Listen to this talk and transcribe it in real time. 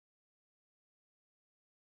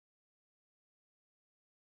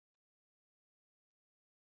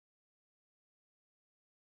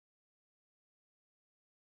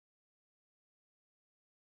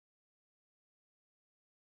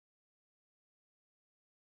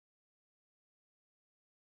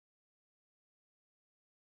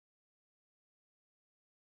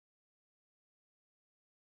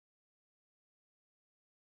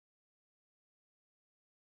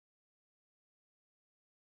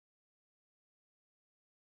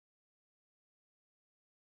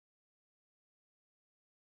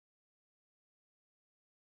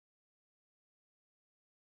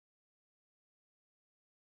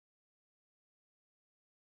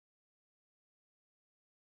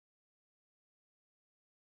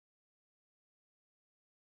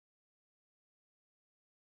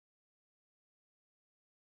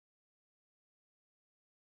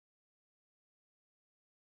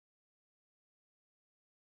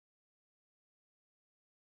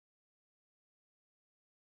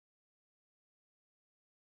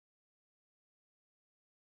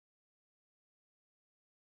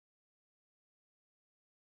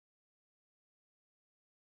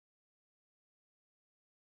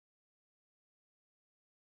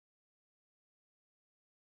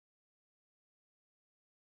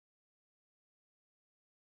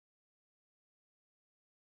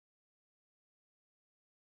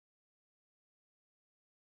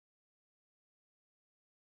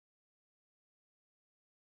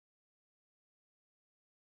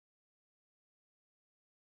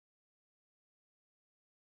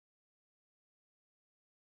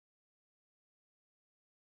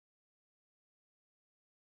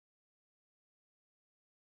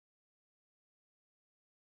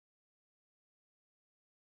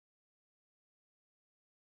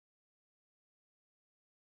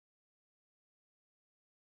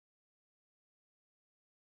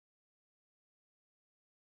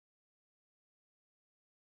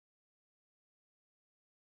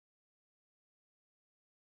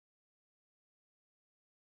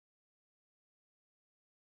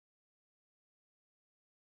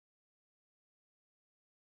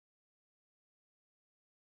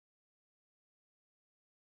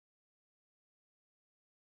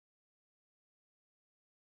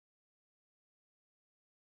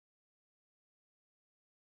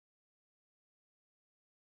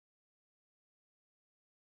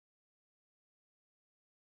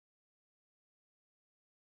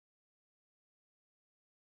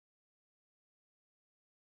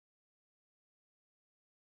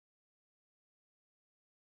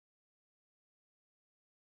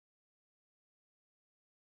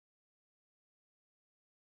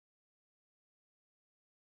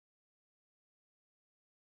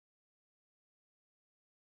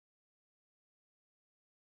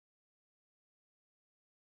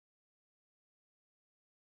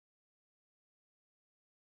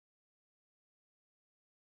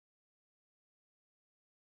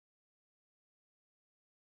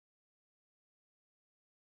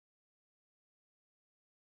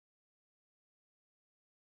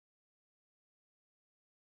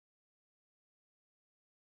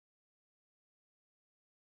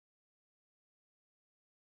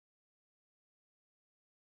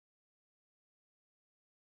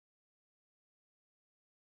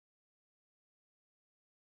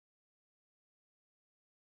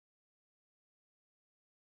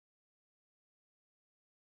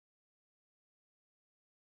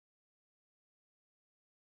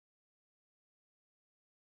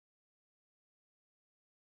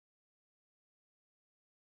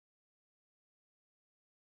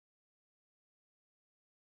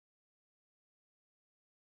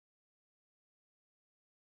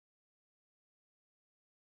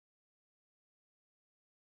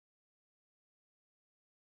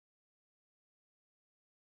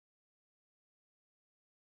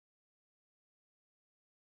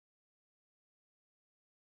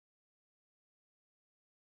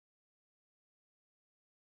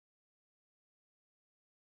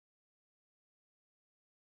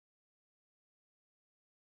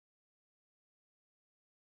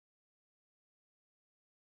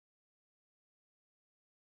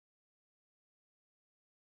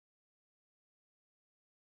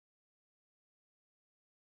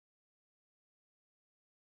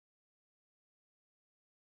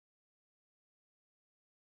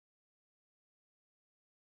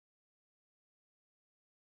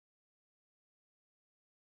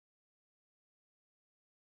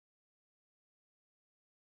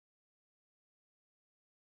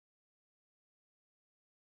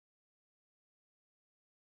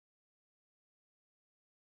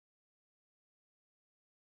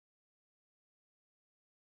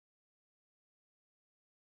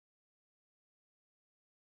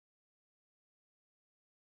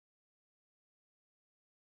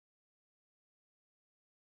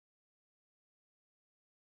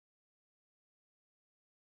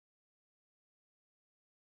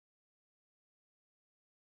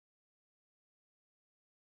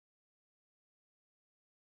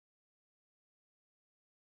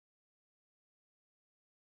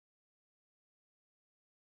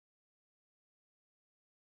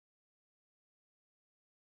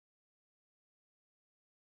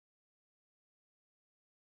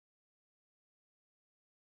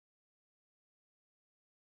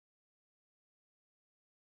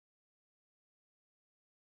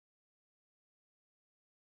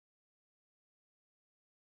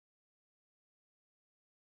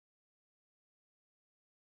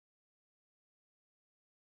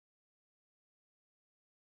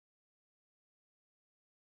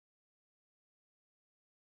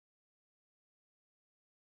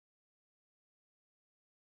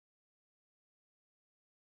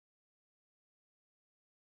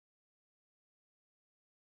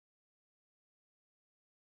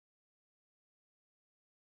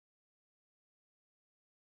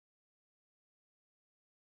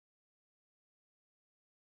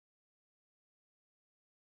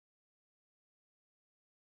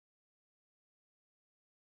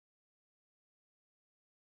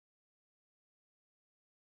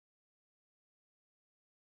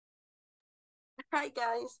Hi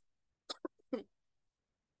guys,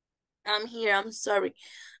 I'm here, I'm sorry.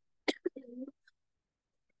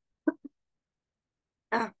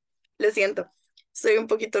 Ah, lo siento, estoy un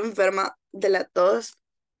poquito enferma de la tos.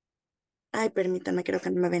 Ay, permítame, creo que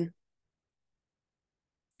no me ven.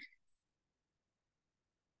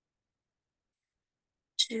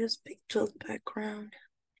 Choose picture background.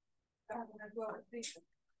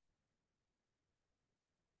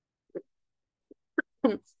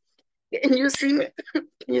 Can you see me?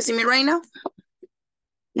 Can you see me right now?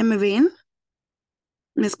 ¿Ya me ven?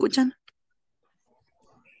 ¿Me escuchan?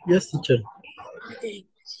 Yes, teacher. Okay.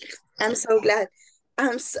 I'm so glad.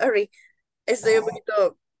 I'm sorry. Estoy un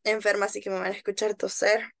poquito enferma, así que me van a escuchar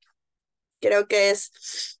toser. Creo que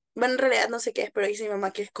es, bueno, en realidad no sé qué es, pero dice mi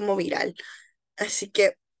mamá que es como viral. Así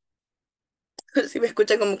que si me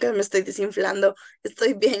escucha como que me estoy desinflando,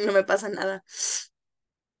 estoy bien, no me pasa nada.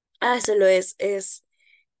 Solo es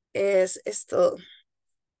esto,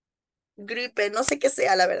 gripe, no sé qué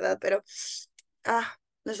sea la verdad, pero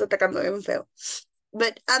me está atacando bien feo.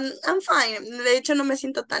 But I'm fine. De hecho, no me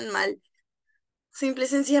siento tan mal. Simple y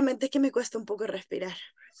sencillamente que me cuesta un poco respirar.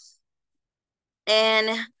 And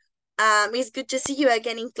it's good to see you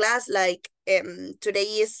again in class. Like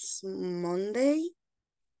today is Monday.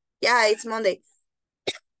 Yeah, it's Monday.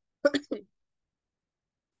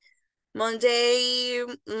 Monday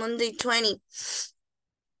 20.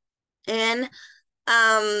 And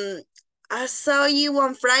I saw you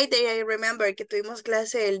on Friday. I remember que tuvimos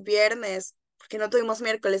clase el viernes, porque no tuvimos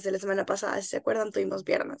miércoles de la semana pasada. Si se acuerdan, tuvimos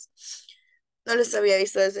viernes. No los había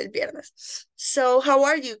visto desde el viernes. So, how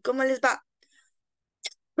are you? ¿Cómo les va?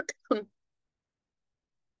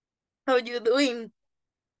 How you doing?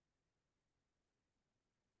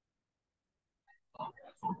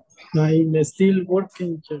 I'm still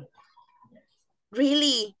working, teacher.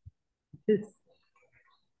 Really? Yes.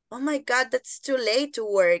 Oh my God, that's too late to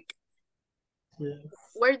work. Yes.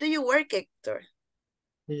 Where do you work, Hector?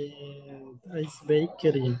 Ice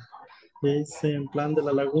Bakery. Es en plan de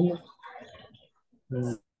la laguna.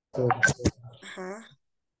 Eh, so, Uh-huh.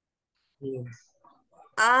 yes.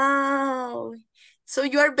 Oh, so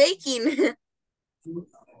you are baking.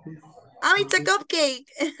 Oh, it's a cupcake.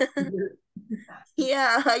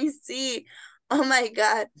 Yeah, I see. Oh my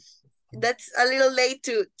God. That's a little late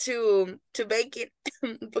to bake it.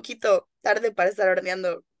 Un poquito tarde para estar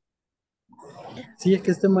horneando. Sí, es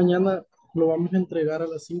que este mañana lo vamos a entregar a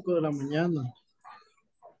las 5 de la mañana.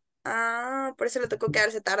 Por eso le tocó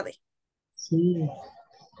quedarse tarde. Sí,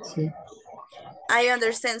 sí. I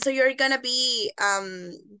understand. So you're gonna be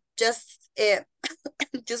just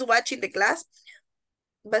watching the class.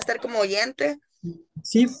 Va a estar como oyente.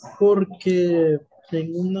 Sí, porque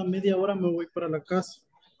en una media hora me voy para la casa.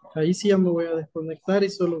 Ahí sí ya me voy a desconectar y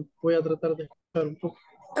solo voy a tratar de escuchar un poco.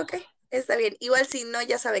 Ok, está bien. Igual si no,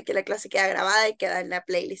 ya sabe que la clase queda grabada y queda en la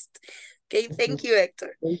playlist. Ok, thank you,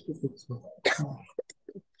 Héctor.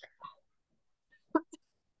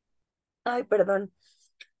 Ay, perdón.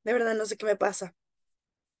 De verdad no sé qué me pasa.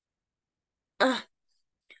 Ah,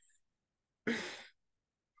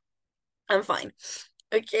 I'm fine.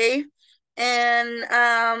 Okay. And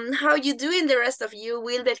how you doing, the rest of you?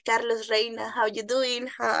 Wilber, Carlos, Reina, how you doing?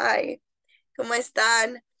 Hi. ¿Cómo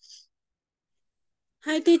están?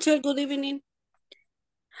 Hi, teacher. Good evening.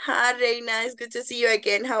 Hi, Reina. It's good to see you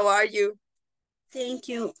again. How are you? Thank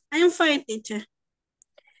you. I'm fine, teacher.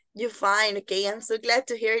 You fine? Okay, I'm so glad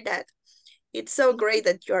to hear that. It's so great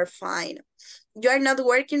that you are fine. You are not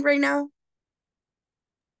working right now?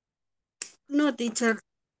 No, teacher.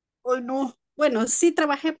 Hoy no. Bueno, sí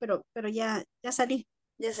trabajé, pero ya salí.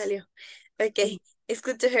 Ya salió. Okay, it's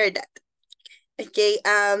good to hear that. Okay,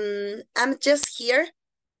 I'm just here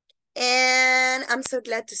and I'm so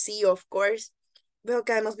glad to see you, of course. Veo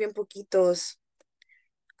que vemos bien poquitos.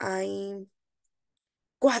 Hay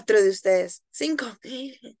 4 de ustedes, 5.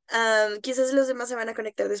 Quizás los demás se van a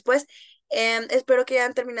conectar después. Espero que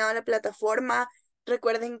hayan terminado la plataforma.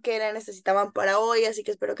 Recuerden que la necesitaban para hoy, así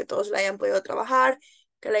que espero que todos la hayan podido trabajar,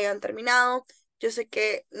 que la hayan terminado. Yo sé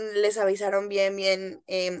que les avisaron bien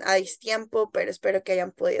a distiempo, pero espero que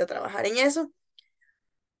hayan podido trabajar en eso.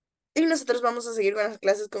 Y nosotros vamos a seguir con las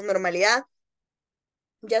clases con normalidad.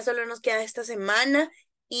 Ya solo nos queda esta semana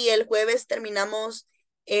y el jueves terminamos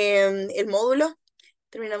el módulo.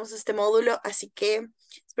 Terminamos este módulo, así que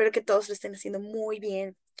espero que todos lo estén haciendo muy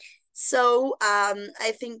bien. So,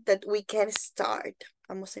 I think that we can start.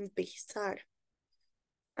 Vamos a empezar.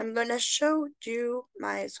 I'm gonna show you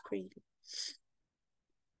my screen.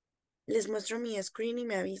 Les muestro mi screen y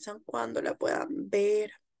me avisan cuando la puedan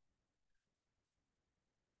ver.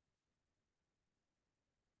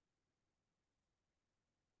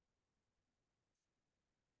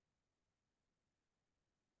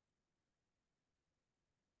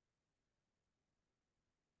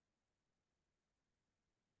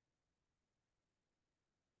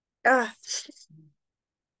 Ah,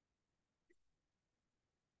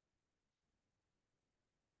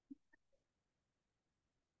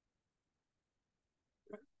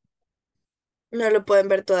 no lo pueden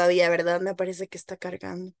ver todavía, ¿verdad? Me parece que está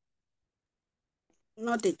cargando.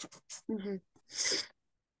 No, teacher. Ujú.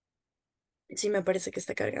 Sí, me parece que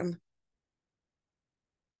está cargando.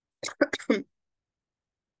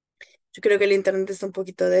 Yo creo que el internet está un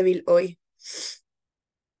poquito débil hoy.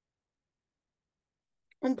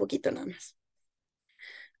 Un poquito nada más.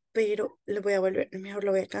 Pero lo voy a volver, mejor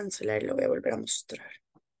lo voy a cancelar y lo voy a volver a mostrar.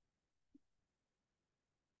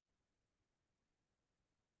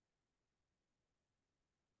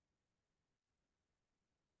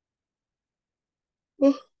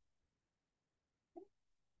 Uh,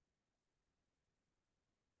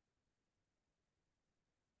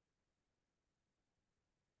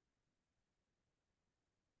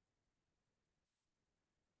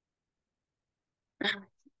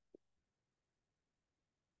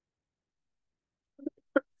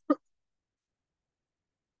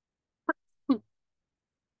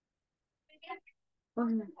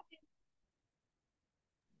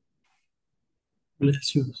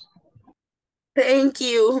 Bless you. Thank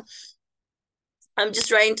you. I'm just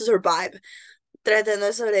trying to survive. Tratando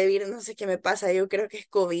de sobrevivir, no sé qué me pasa. Yo creo que es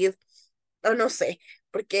COVID. O no sé,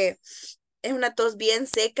 porque es una tos bien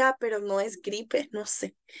seca, pero no es gripe, no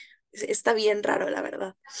sé. Está bien raro, la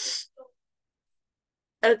verdad.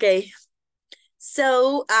 Okay.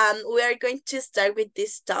 So, we are going to start with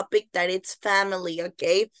this topic that it's family,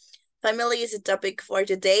 okay? Family is a topic for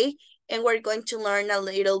today, and we're going to learn a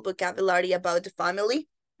little vocabulary about the family.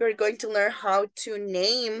 We're going to learn how to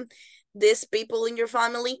name these people in your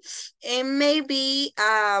family, and maybe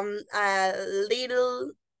a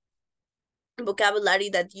little vocabulary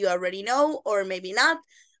that you already know, or maybe not,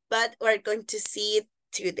 but we're going to see it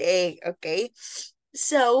today, okay?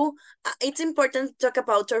 So it's important to talk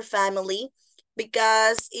about our family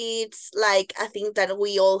because it's like a thing that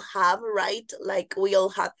we all have, right? Like we all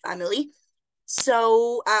have family.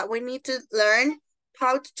 So we need to learn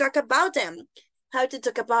how to talk about them, how to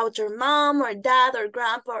talk about our mom or dad or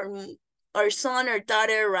grandpa or son or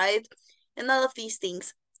daughter, right? And all of these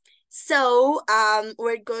things. So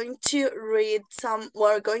we're going to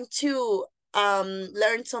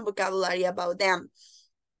learn some vocabulary about them.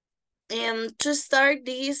 And to start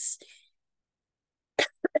this,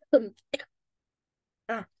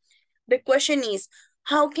 the question is,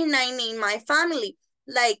 how can I name my family?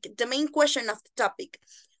 Like the main question of the topic,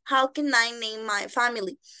 how can I name my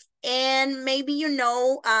family? And maybe you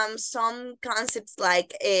know some concepts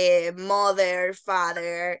like mother,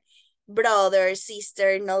 father, brother, sister,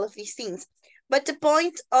 and all of these things. But the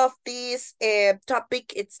point of this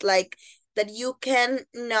topic, it's like that you can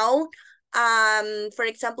know, for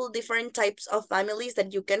example, different types of families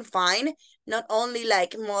that you can find, not only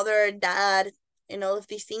like mother, dad, and all of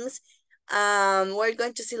these things. We're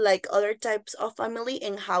going to see like other types of family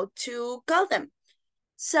and how to call them.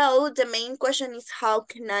 So the main question is, how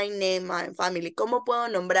can I name my family? ¿Cómo puedo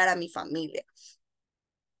nombrar a mi familia?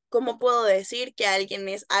 ¿Cómo puedo decir que alguien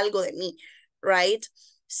es algo de mí? Right?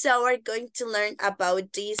 So we're going to learn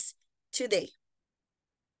about this today.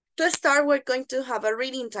 To start, we're going to have a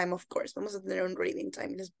reading time, of course. Vamos a tener un reading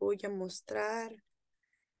time. Les voy a mostrar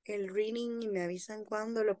el reading y me avisan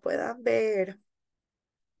cuando lo puedan ver.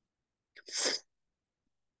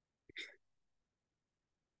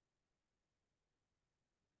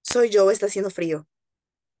 Soy yo, está haciendo frío.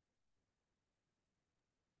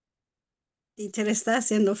 Teacher, está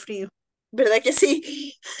haciendo frío. ¿Verdad que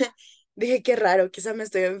sí? Dije, qué raro, quizá me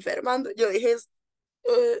estoy enfermando. Yo dije,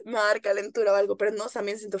 me va a dar calentura o algo, pero no,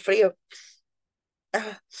 también siento frío.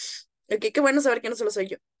 Ah, ok, qué bueno saber que no solo soy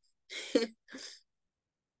yo.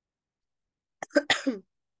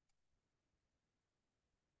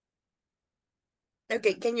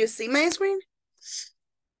 Okay, can you see my screen?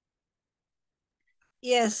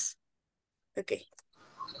 Yes. Okay,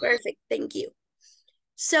 perfect, thank you.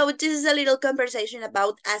 So this is a little conversation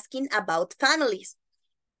about asking about families.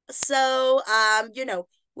 So, you know,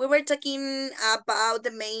 we were talking about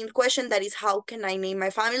the main question that is, how can I name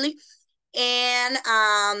my family? And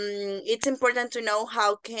it's important to know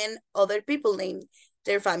how can other people name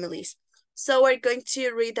their families. So we're going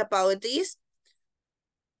to read about this.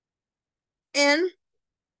 And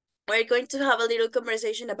we're going to have a little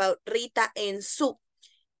conversation about Rita and Sue.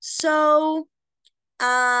 So,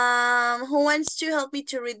 who wants to help me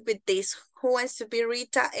to read with this? Who wants to be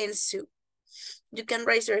Rita and Sue? You can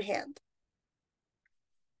raise your hand.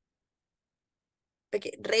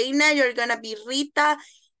 Okay, Reina, you're gonna be Rita,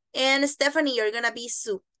 and Stephanie, you're gonna be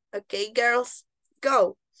Sue. Okay, girls,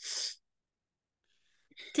 go.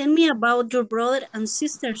 Tell me about your brother and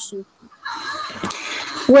sister, Sue.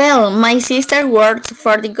 Well, my sister works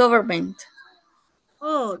for the government.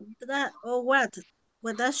 Oh, what?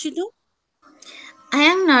 What does she do? I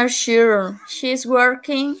am not sure. She's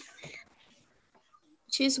working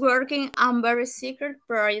on very secret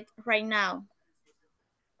project right now.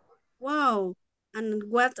 Wow. And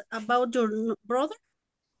what about your brother?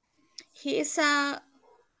 He is a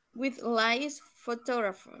with lights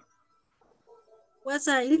photographer. What's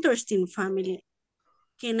an interesting family?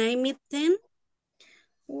 Can I meet them?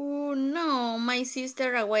 Oh no, my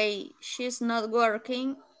sister away. She's not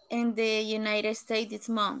working in the United States this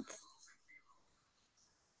month.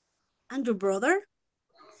 And your brother?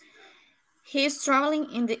 He's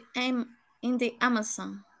traveling in the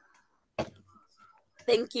Amazon.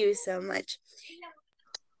 Thank you so much.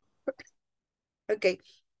 Okay.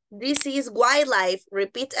 This is wildlife.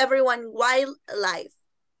 Repeat everyone, wildlife.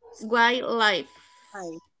 Wildlife.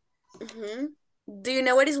 Hi. Do you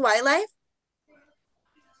know what is wildlife?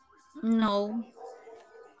 No.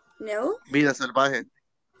 No? Vida salvaje.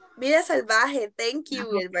 Vida salvaje. Thank you,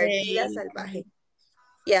 Wilbert. Vida Okay. salvaje.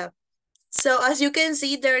 Yeah. So as you can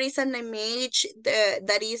see, there is an image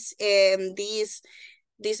that is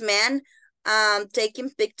this man taking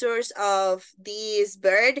pictures of this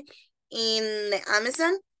bird in the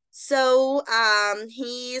Amazon. So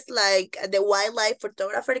he's like the wildlife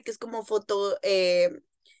photographer, que es como fotógrafo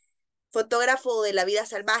de la vida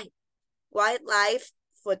salvaje. Wildlife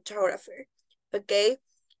photographer. Okay.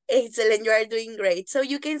 Excellent. You are doing great. So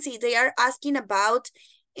you can see they are asking about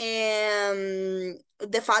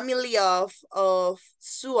the family of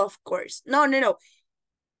Sue, of course. No.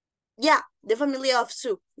 Yeah, the family of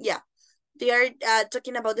Sue. Yeah. They are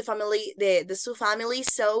talking about the family, the Sue family.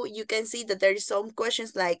 So you can see that there is some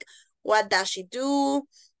questions like, what does she do?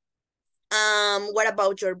 What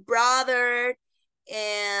about your brother?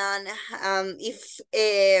 And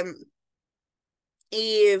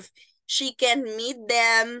if she can meet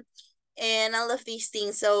them and all of these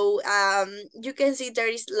things. So you can see there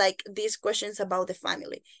is like these questions about the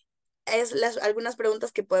family. Algunas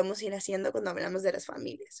preguntas que podemos ir haciendo cuando hablamos de las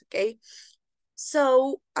familias, okay?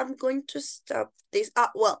 So I'm going to stop this.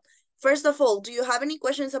 Well, first of all, do you have any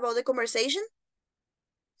questions about the conversation?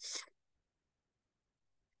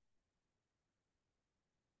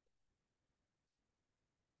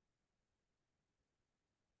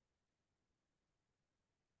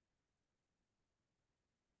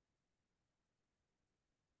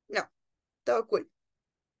 No, todo cool.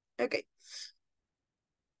 Okay.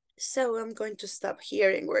 So I'm going to stop here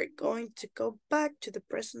and we're going to go back to the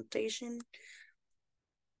presentation.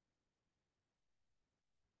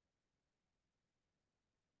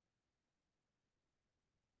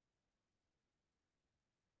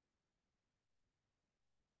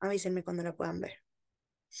 Avísenme cuando la puedan ver.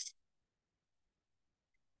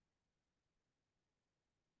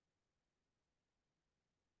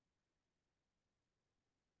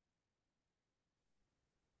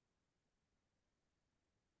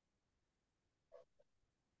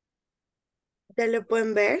 ¿Ya lo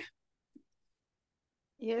pueden ver?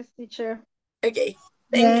 Yes, teacher. Okay,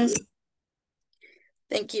 thank Yes. you.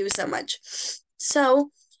 Thank you so much.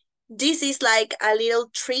 So this is like a little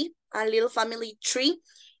tree, a little family tree.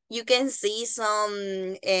 You can see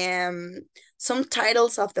some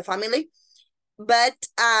titles of the family, but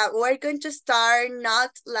we're going to start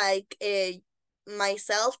not like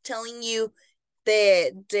myself telling you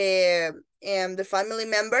the family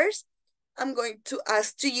members. I'm going to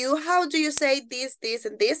ask to you, how do you say this, this,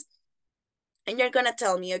 and this? And you're gonna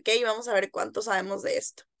tell me, okay? Vamos a ver cuánto sabemos de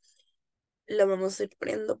esto. Lo vamos a ir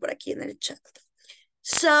poniendo por aquí en el chat.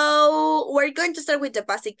 So we're going to start with the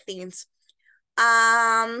basic things.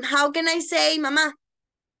 How can I say mama?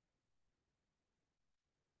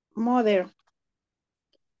 Mother.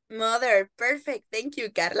 Mother, perfect. Thank you,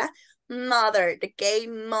 Carla. Mother, okay,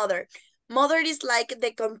 mother. Mother is like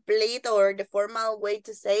the complete or the formal way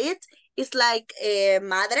to say it. It's like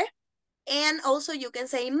madre. And also you can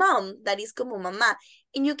say mom, that is como mamá.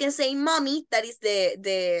 And you can say mommy, that is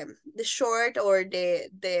the short or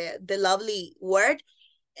the lovely word.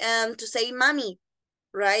 To say mommy,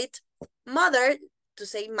 right? Mother to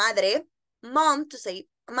say madre, mom to say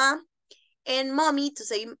ma, and mommy to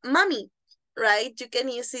say mommy, right? You can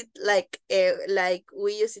use it like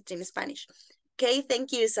we use it in Spanish. Okay,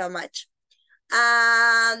 thank you so much.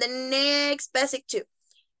 The next basic two.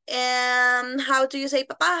 How do you say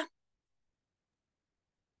papa?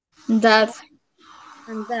 Dad.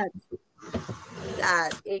 And that.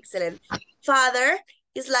 Dad, excellent. Father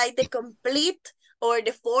is like the complete or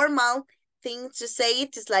the formal thing to say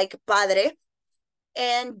it is like padre.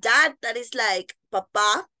 And dad, that is like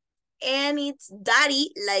papa, and it's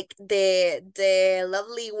daddy, like the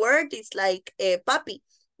lovely word is like a puppy,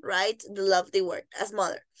 right? The lovely word as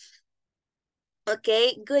mother.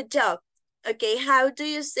 Okay, good job. Okay, how do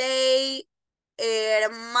you say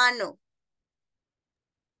hermano?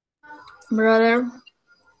 Brother,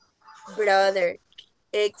 Brother.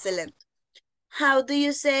 Excellent. How do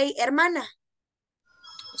you say hermana?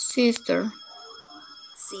 sister,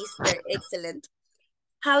 Sister. Excellent.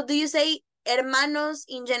 How do you say hermanos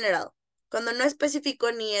in general? Cuando no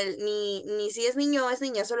especifico ni si es niño o es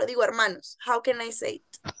niña, solo digo hermanos. How can I say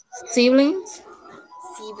it? siblings,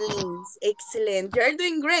 Siblings. Excellent. You're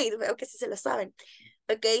doing great. Veo que sí se lo saben.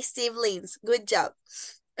 Okay, siblings. Good job.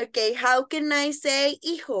 Okay, how can I say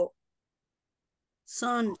hijo?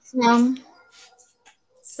 Son. son,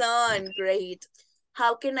 Son. Great.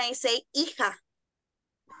 How can I say hija?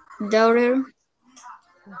 daughter,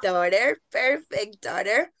 Daughter. Perfect,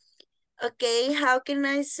 daughter. Okay, how can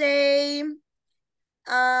I say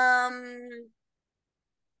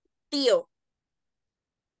tío?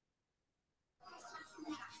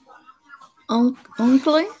 uncle,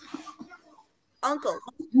 Uncle. uncle,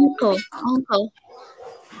 Repeat. uncle,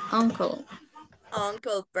 uncle,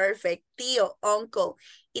 Uncle, perfect. Tío, uncle.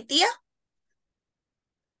 ¿Y tía?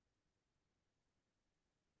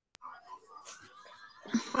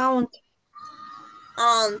 Aunt.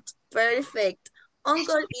 Aunt, perfect.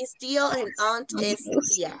 Uncle is tío and aunt is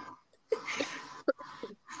uncles, tía.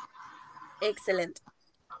 Excellent.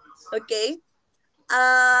 Okay.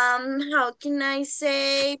 How can I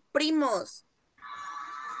say primos?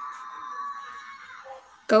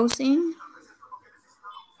 cousin,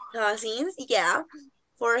 Cousins, yeah.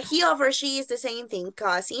 For he or for she is the same thing,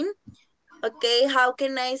 cousin. Okay, how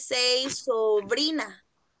can I say sobrina?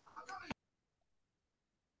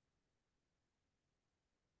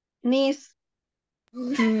 Niece.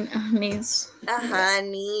 niece, Ajá,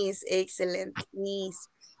 niece, excellent, niece.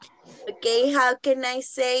 Okay, how can I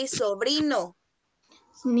say sobrino?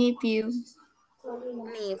 nephew,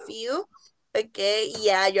 Nephew. Okay,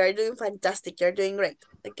 yeah, you're doing fantastic. You're doing great.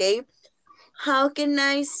 Okay. How can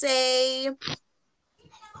I say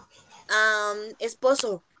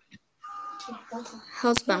esposo?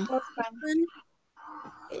 husband, Husband.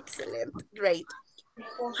 Excellent. Great.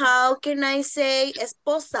 How can I say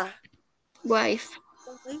esposa? wife,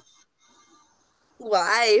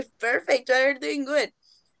 Wife. Perfect. You're doing good.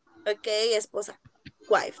 Okay, esposa.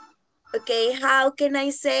 Wife. Okay, how can I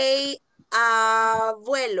say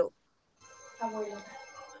abuelo?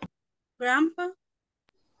 Grandpa.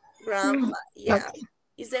 Grandpa. Yeah. okay,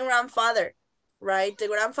 It's the grandfather, right? The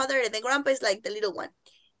grandfather and the grandpa is like the little one.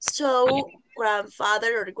 So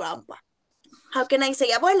grandfather or grandpa. How can I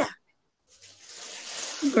say abuela?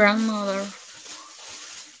 grandmother,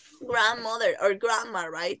 Grandmother or grandma,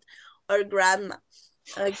 right? Or grandma.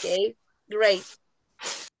 Okay, great.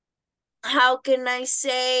 How can I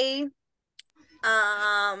say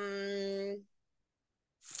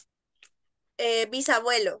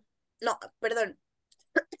bisabuelo? No, perdón.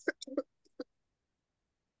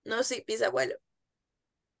 No, sí, bisabuelo.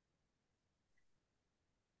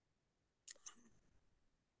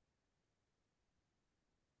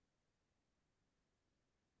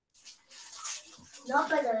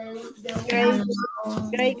 Great,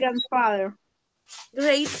 great grandfather.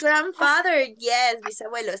 Great grandfather. Yes,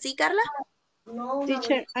 bisabuelo. ¿Sí, Carla?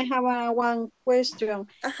 Teacher, I have one question.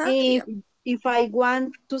 Ajá, If dígame. if I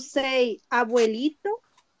want to say abuelito,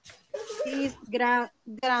 is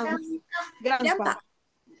grandpa. Grandpa.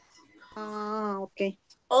 Ah, okay.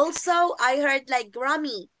 Also, I heard like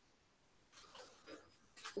Grammy.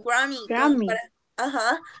 Grammy, como Grammy. para.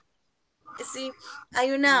 Ajá. Sí,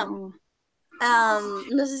 hay una. Oh,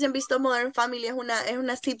 No sé si han visto Modern Family, es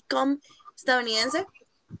una sitcom estadounidense.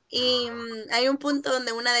 Y hay un punto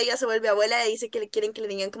donde una de ellas se vuelve abuela y dice que le quieren que le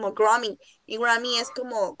digan como Grammy. Y Grammy es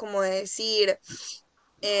como decir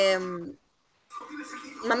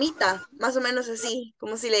mamita, más o menos así.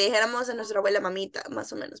 Como si le dijéramos a nuestra abuela mamita,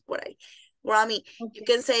 más o menos por ahí. Grammy. You okay.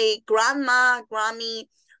 can say grandma, Grammy,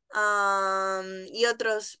 y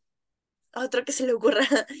otro que se le ocurra.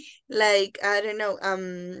 Like, I don't know,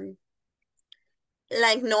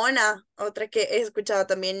 like nona, otra que he escuchado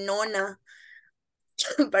también, nona.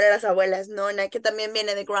 Para las abuelas, nona, que también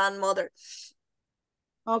viene de grandmother.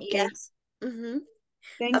 Okay. Yes. Mhm.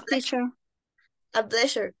 A Thanks, pleasure. teacher. A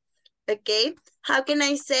pleasure. Okay. How can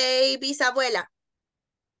I say bisabuela?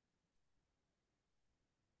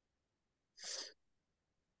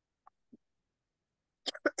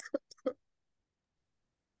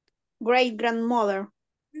 Great grandmother.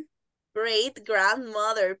 Great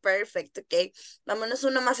grandmother. Perfect. Okay. Vámonos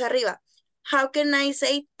uno más arriba. How can I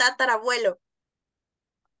say tatarabuelo?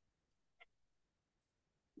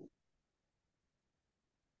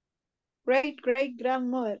 great, great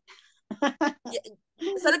grandmother. Yeah,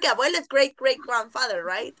 solo que abuelo es great, great grandfather,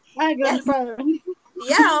 right? Ah, Yes. grandfather.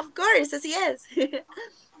 Yeah, of course, así es.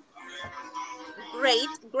 Great,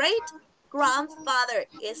 great grandfather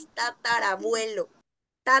es tatarabuelo.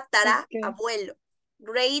 Okay. Tatarabuelo.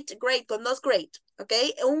 Great, great, con dos great, ¿ok?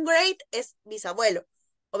 Un great es bisabuelo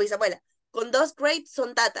o bisabuela. Con dos great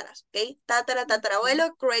son tátaras, ¿ok?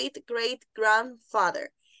 Tatarabuelo, great, great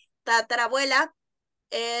grandfather. Tatarabuela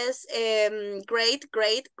es great,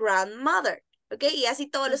 great grandmother, ¿ok? Y así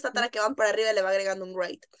todos los tatara que van para arriba le va agregando un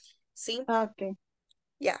great, ¿sí? Okay.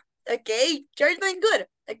 Yeah, okay, you're doing good,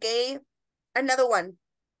 okay? Another one.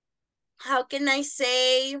 How can I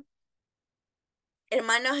say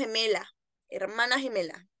hermana gemela? Hermana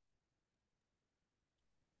gemela.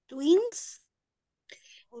 Twins.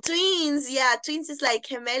 Twins, yeah, twins is like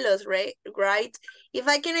gemelos, right? Right? If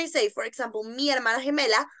I can I say, for example, mi hermana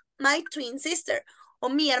gemela, my twin sister, or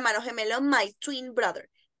mi hermano gemelo, my twin brother.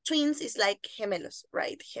 Twins is like gemelos,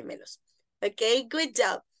 right? Gemelos. Okay, good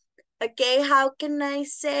job. Okay, how can I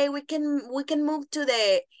say we can move to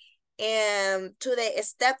the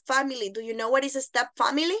step family. Do you know what is a step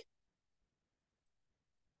family?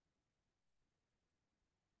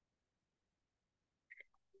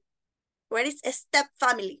 What is a step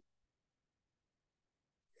family?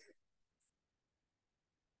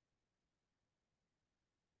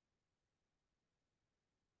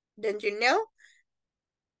 Don't you know?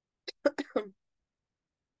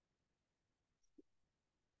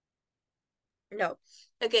 No.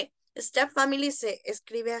 Okay, step family se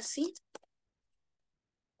escribe así.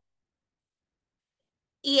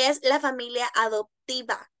 Y es la familia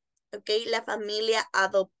adoptiva. Ok, la familia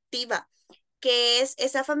adoptiva. Que es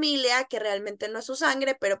esa familia que realmente no es su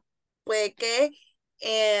sangre, pero puede que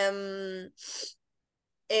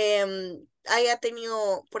haya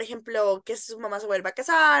tenido, por ejemplo, que su mamá se vuelva a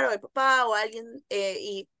casar o el papá o alguien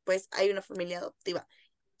y pues hay una familia adoptiva.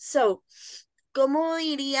 So, ¿cómo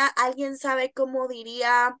diría, alguien sabe cómo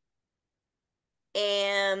diría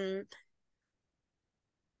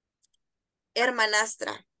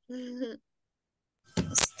hermanastra?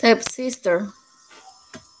 Stepsister.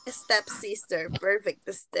 Stepsister, perfect,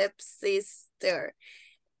 stepsister.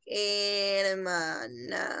 Hermanastra.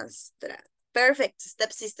 Perfect,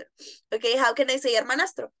 stepsister. Okay, how can I say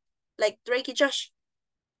hermanastro? Like Drake y Josh.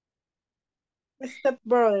 Step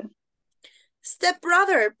brother. Step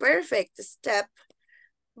brother, perfect. Step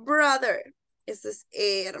brother. Este es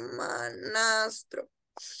hermanastro.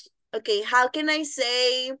 Okay, how can I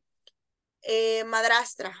say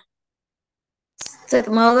madrastra?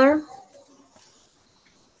 Stepmother.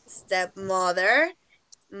 Stepmother,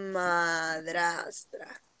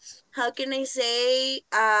 madrastra. How can I say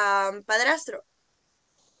padrastro?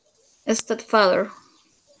 Stepfather.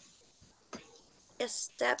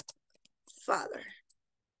 Stepfather,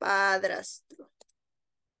 padrastro.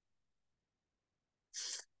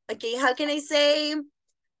 Okay, how can I say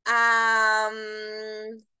how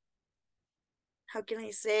can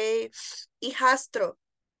I say hijastro?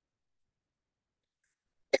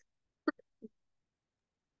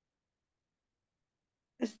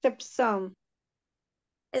 Stepson.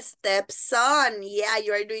 Stepson, yeah,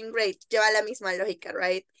 you are doing great. Lleva la misma lógica,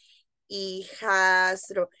 right?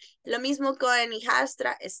 Hijastro. Lo mismo con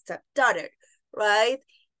hijastra, stepdaughter, right?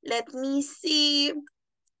 Let me see.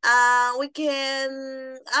 We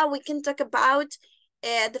can talk about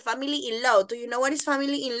the family-in-law. Do you know what is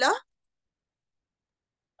family-in-law?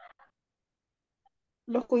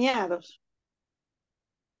 Los cuñados.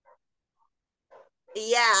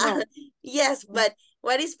 Yeah, No. yes, but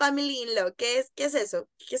what is family-in-law? ¿Qué es eso?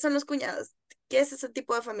 ¿Qué son los cuñados? ¿Qué es ese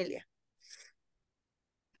tipo de familia?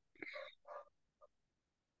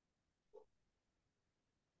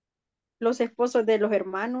 Los esposos de los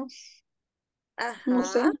hermanos. No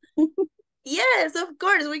sé. Ajá. Yes, of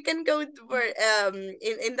course, we can go for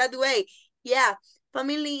in that way. Yeah,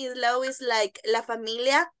 family-in-law is like la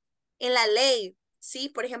familia en la ley. Sí,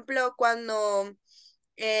 por ejemplo, cuando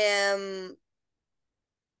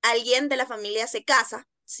alguien de la familia se casa,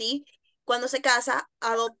 ¿sí? Cuando se casa,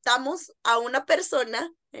 adoptamos a una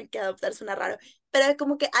persona, que adoptar suena raro, pero es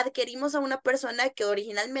como que adquirimos a una persona que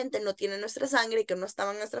originalmente no tiene nuestra sangre, que no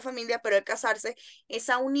estaba en nuestra familia, pero al casarse,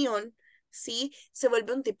 esa unión, ¿sí? Se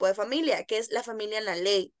vuelve un tipo de familia, que es la familia en la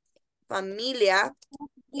ley. Familia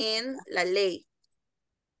en la ley.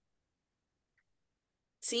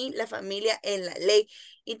 ¿Sí? La familia en la ley.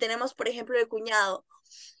 Y tenemos, por ejemplo, el cuñado.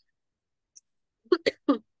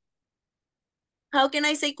 How can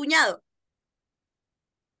I say cuñado?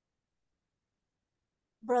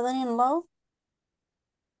 Brother-in-law.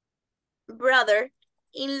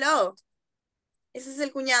 Brother-in-law. Ese es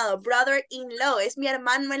el cuñado. Brother-in-law es mi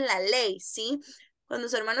hermano en la ley, ¿sí? Cuando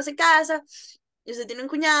su hermano se casa y usted tiene un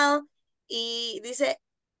cuñado y dice,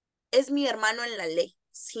 es mi hermano en la ley.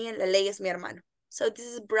 Sí, en la ley es mi hermano. So this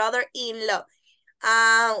is brother-in-law.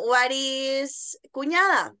 What is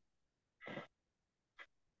cuñada?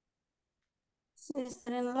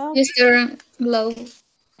 Sister-in-law. Sister-in-law.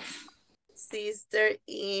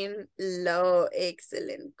 Sister-in-law.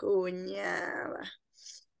 Excellent. Cuñada.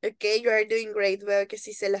 Okay, you are doing great. Veo que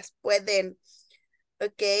sí se las pueden.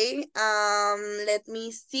 Okay, let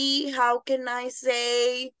me see. How can I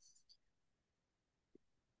say?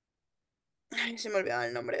 Ay, se me olvidaba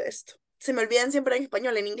el nombre de esto. Se me olvidan siempre en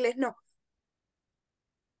español, en inglés no.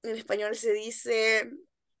 En español se dice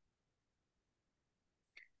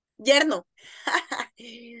yerno.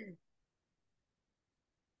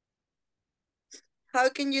 How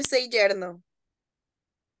can you say yerno?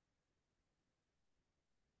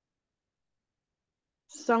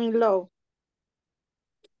 Son-in-law.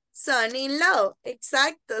 Son-in-law.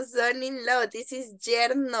 Exacto, son-in-law. This is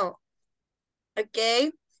yerno.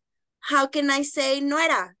 Okay. How can I say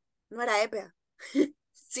nuera? Nuera épea.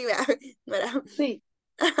 Sí, vea. Nuera. Sí.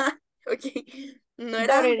 Ok.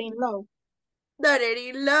 Nuera. Daughter-in-law.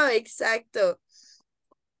 Daughter-in-law. Exacto.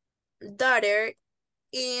 Daughter-in-law.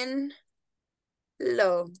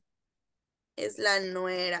 Es la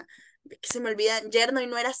nuera. Que se me olvidan, yerno y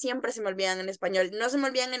nuera siempre se me olvidan en español. No se me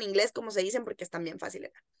olvidan en inglés como se dicen porque están bien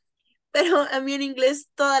fáciles. Pero a mí en inglés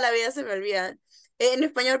toda la vida se me olvidan. En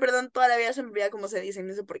español, perdón, toda la vida se me olvida cómo se dicen.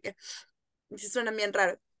 No sé por qué. Sí suenan bien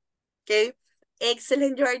raro. Okay.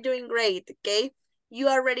 Excellent. You are doing great. Okay. You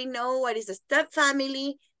already know what is the step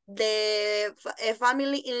family, the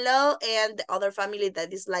family-in-law, and the other family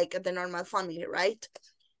that is like the normal family, right?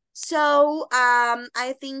 So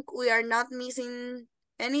I think we are not missing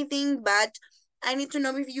anything, but I need to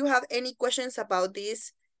know if you have any questions about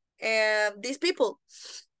these people.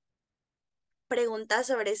 Preguntas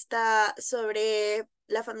sobre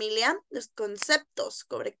la familia, los conceptos,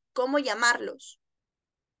 sobre cómo llamarlos.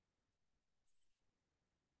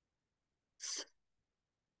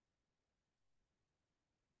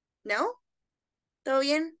 ¿No? ¿Todo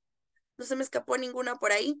bien? No se me escapó ninguna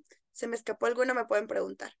por ahí. Se me escapó alguna, me pueden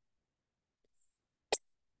preguntar.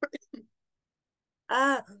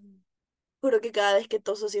 Ah, juro que cada vez que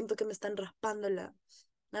toso siento que me están raspando la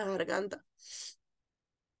garganta.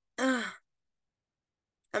 Ah,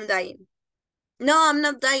 I'm dying. No, I'm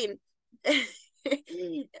not dying.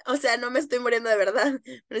 O sea, no me estoy muriendo de verdad.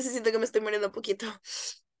 Pero sí siento que me estoy muriendo un poquito.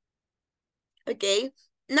 Ok.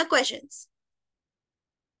 No questions.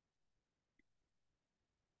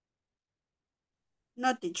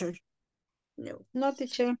 No, teacher. No. No,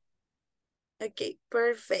 teacher. Okay,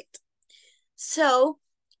 perfect. So,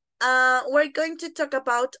 we're going to talk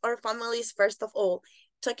about our families first of all.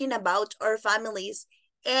 Talking about our families.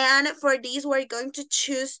 And for this, we're going to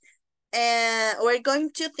choose, we're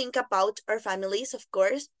going to think about our families, of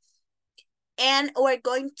course. And we're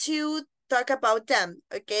going to talk about them,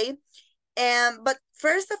 okay? But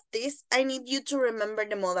first of this, I need you to remember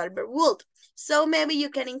the modal verb would. So maybe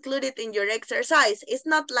you can include it in your exercise. It's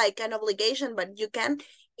not like an obligation, but you can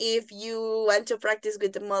if you want to practice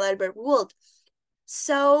with the modal verb would.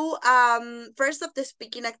 So first of the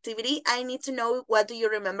speaking activity, I need to know what do you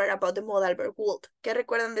remember about the modal verb would. ¿Qué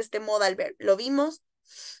recuerdan de este modal verb? ¿Lo vimos?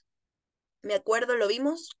 Me acuerdo, lo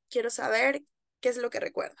vimos. Quiero saber qué es lo que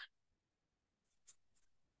recuerda.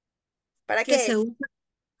 ¿Para Que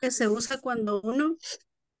qué? se usa cuando uno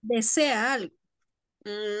desea algo.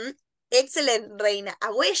 Excellent, Reina.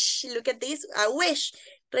 I wish. Look at this. I wish.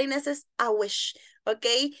 Reina says I wish. ¿Ok?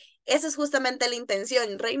 Esa es justamente la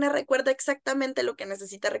intención. Reina recuerda exactamente lo que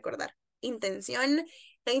necesita recordar. Intención.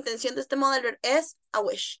 La intención de este modal verb es I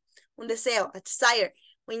wish. Un deseo, a desire.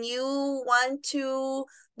 When you want to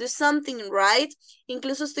do something, right?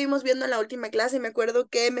 Incluso estuvimos viendo en la última clase y me acuerdo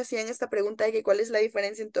que me hacían esta pregunta de que cuál es la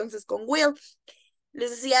diferencia entonces con will.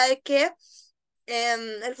 Les decía de que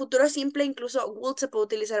el futuro simple, incluso would se puede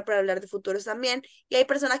utilizar para hablar de futuros también, y hay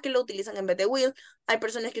personas que lo utilizan en vez de will, hay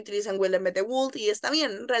personas que utilizan will en vez de would, y está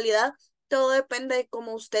bien, en realidad todo depende de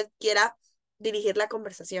cómo usted quiera dirigir la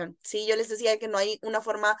conversación. Sí, yo les decía que no hay una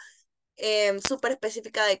forma súper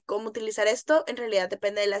específica de cómo utilizar esto, en realidad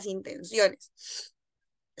depende de las intenciones.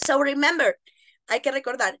 So remember, hay que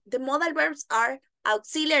recordar, the modal verbs are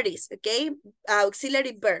auxiliaries, okay?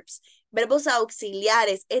 Auxiliary verbs, verbos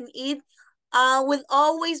auxiliares, and it will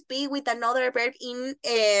always be with another verb in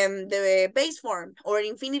the base form or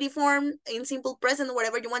infinitive form, in simple present,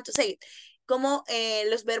 whatever you want to say it. Como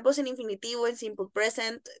los verbos en infinitivo, en simple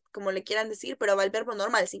present, como le quieran decir, pero va el verbo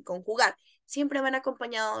normal, sin conjugar. siempre van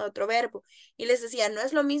acompañados de otro verbo. Y les decía, no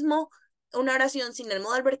es lo mismo una oración sin el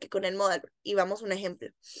modal verb que con el modal verb. Y vamos a un ejemplo.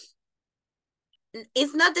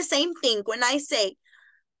 It's not the same thing when I say,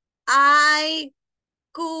 I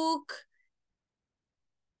cook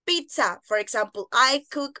pizza, for example. I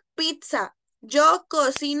cook pizza. Yo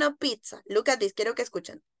cocino pizza. Look at this, quiero que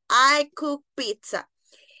escuchen. I cook pizza.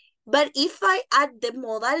 But if I add the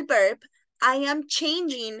modal verb, I am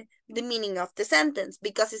changing the meaning of the sentence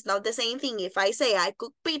because it's not the same thing if I say I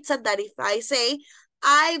cook pizza that if I say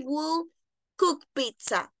I will cook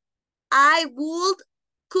pizza. I would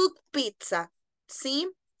cook pizza. ¿Sí?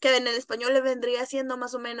 Que en el español le vendría siendo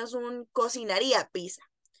más o menos un cocinaría pizza.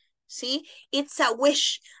 ¿Sí? It's a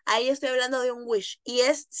wish. Ahí estoy hablando de un wish. Y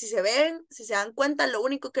es, si se ven, si se dan cuenta, lo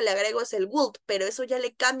único que le agrego es el would, pero eso ya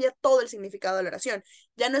le cambia todo el significado de la oración.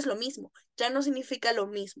 Ya no es lo mismo, ya no significa lo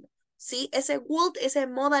mismo. ¿Sí? Ese would, ese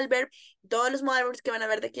modal verb, todos los modal verbs que van a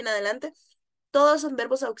ver de aquí en adelante, todos son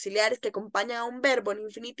verbos auxiliares que acompañan a un verbo en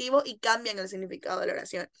infinitivo y cambian el significado de la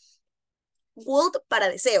oración. Would para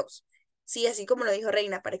deseos. Sí, así como lo dijo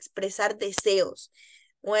Reina, para expresar deseos.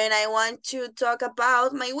 When I want to talk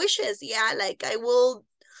about my wishes, yeah, like I will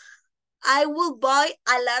buy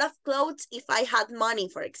a lot of clothes if I had money,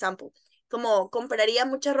 for example. Como compraría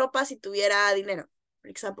mucha ropa si tuviera dinero, for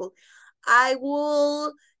example. I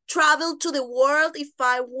will travel to the world if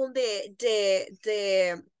I won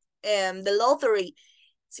the lottery.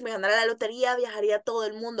 Si me ganara la lotería, viajaría a todo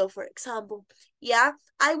el mundo, for example. Yeah,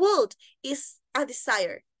 I would is a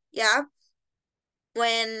desire. Yeah.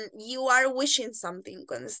 When you are wishing something,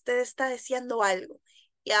 cuando usted está deseando algo.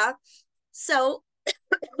 Yeah. So,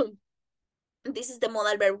 this is the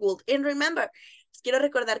modal verb would. And remember, quiero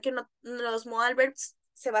recordar que no, los modal verbs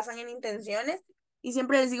se basan en intenciones y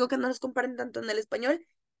siempre les digo que no los comparen tanto en el español.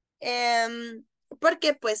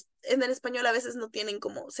 Porque pues en el español a veces no tienen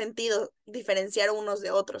como sentido diferenciar unos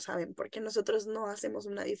de otros, ¿saben? Porque nosotros no hacemos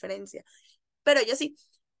una diferencia. Pero yo sí.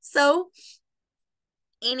 So,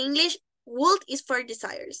 in English, would is for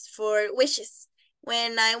desires, for wishes.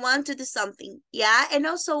 When I want to do something, yeah, and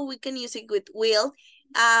also we can use it with will.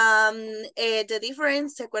 The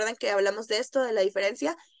difference, ¿se acuerdan que hablamos de esto, de la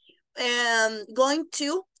diferencia? Going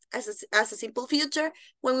to, as a simple future,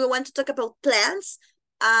 when we want to talk about plans,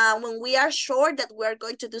 when we are sure that we are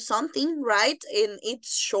going to do something, right? And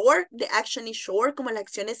it's sure, the action is sure, como la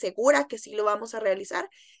acción es segura, que sí lo vamos a realizar.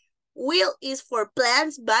 Will is for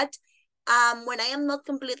plans, but when I am not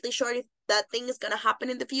completely sure if that thing is going to happen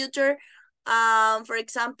in the future, for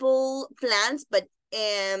example, plans, but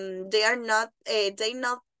they are not, they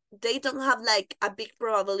don't have like a big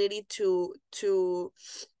probability to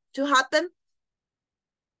happen.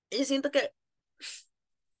 Yo siento que,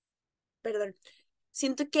 perdón,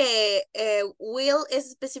 siento que will es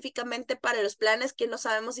específicamente para los planes que no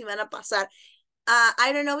sabemos si van a pasar.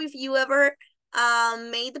 I don't know if you ever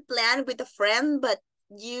made a plan with a friend, but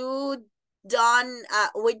you didn't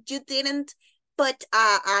put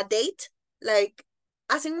a date, like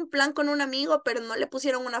hacen un plan con un amigo, pero no le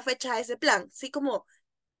pusieron una fecha a ese plan. Así como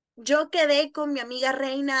yo quedé con mi amiga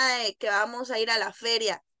Reina de que vamos a ir a la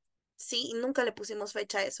feria, sí, y nunca le pusimos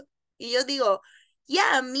fecha a eso. Y yo digo,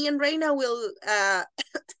 yeah, me and Reina will,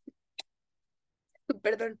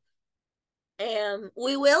 perdón,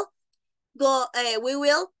 we will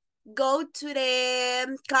go to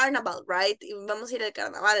the carnival, right? Y vamos a ir al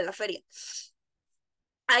carnaval, a la feria.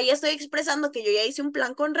 Ahí estoy expresando que yo ya hice un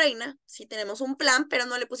plan con Reina, sí tenemos un plan, pero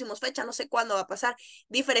no le pusimos fecha, no sé cuándo va a pasar.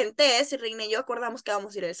 Diferente es si Reina y yo acordamos que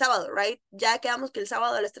vamos a ir el sábado, right? Ya quedamos que el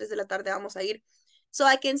sábado a las 3 de la tarde vamos a ir. So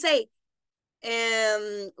I can say,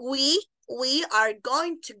 we are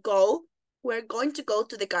going to go, we're going to go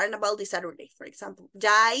to the carnival this Saturday, for example.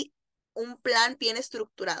 Ya hay un plan bien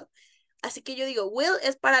estructurado. Así que yo digo, will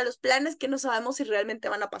es para los planes que no sabemos si realmente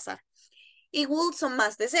van a pasar. Y would son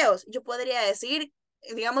más deseos. Yo podría decir,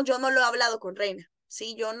 digamos, yo no lo he hablado con Reina.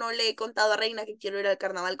 Sí, yo no le he contado a Reina que quiero ir al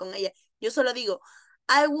carnaval con ella. Yo solo digo,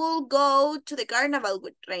 I will go to the carnival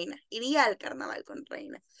with Reina. Iría al carnaval con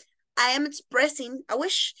Reina. I am expressing a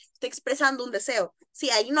wish. Estoy expresando un deseo.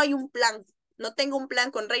 Sí, ahí no hay un plan. No tengo un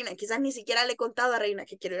plan con Reina. Quizás ni siquiera le he contado a Reina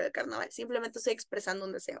que quiero ir al carnaval. Simplemente estoy expresando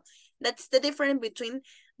un deseo. That's the difference between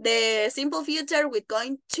the simple future with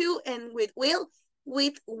going to and with will,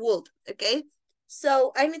 with would. Okay?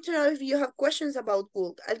 So I need to know if you have questions about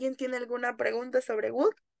would. ¿Alguien tiene alguna pregunta sobre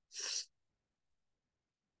would?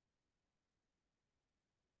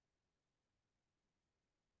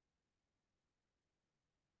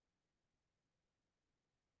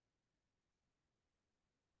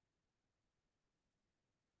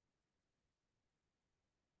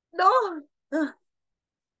 No. Ah,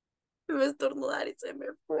 me voy a estornudar y se me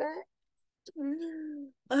fue.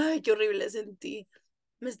 Ay, qué horrible sentí.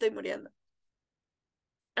 Me estoy muriendo.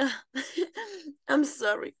 Ah, I'm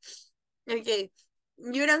sorry. Okay.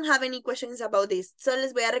 You don't have any questions about this. So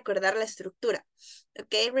les voy a recordar la estructura.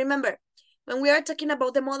 Okay, remember, when we are talking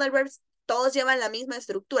about the modal verbs, todos llevan la misma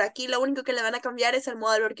estructura. Aquí lo único que le van a cambiar es el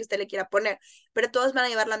modal verb que usted le quiera poner, pero todos van a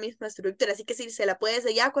llevar la misma estructura. Así que si se la puede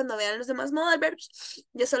desde ya cuando vean los demás modal verbs,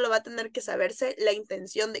 ya solo va a tener que saberse la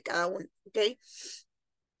intención de cada uno. Okay.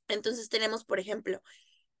 Entonces tenemos, por ejemplo,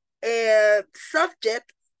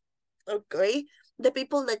 subject, okay, the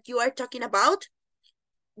people that you are talking about.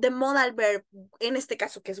 The modal verb, en este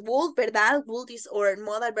caso que es would, ¿verdad? Would is our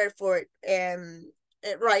modal verb for,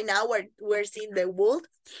 right now we're seeing the would.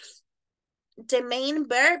 The main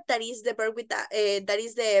verb, that is the verb with that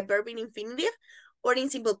is the verb in infinitive, or in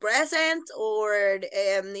simple present, or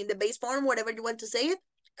in the base form, whatever you want to say it,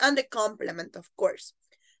 and the complement, of course.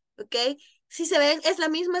 Okay. Si se ven, es la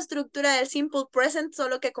misma estructura del simple present,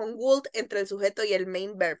 solo que con would entre el sujeto y el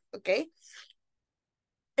main verb, okay?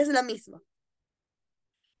 Es la misma.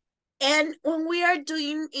 And when we are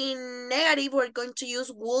doing in negative, we're going to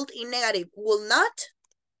use would in negative. Will not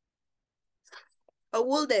or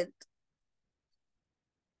wouldn't.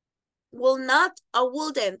 Will not or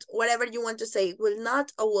wouldn't, whatever you want to say. Will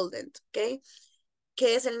not or wouldn't, okay?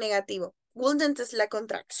 ¿Qué es el negativo? Wouldn't es la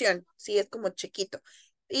contracción, sí, es como chiquito.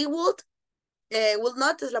 Y would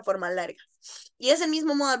not es la forma larga. Y es el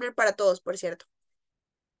mismo modo de hablar para todos, por cierto.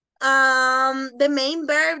 The main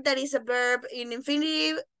verb, that is a verb in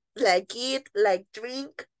infinitive, like eat, like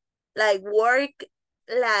drink, like work,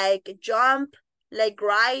 like jump, like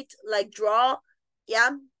write, like draw,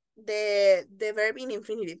 yeah, the verb in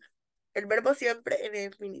infinitive. El verbo siempre en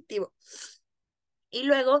infinitivo. Y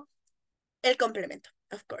luego, el complemento,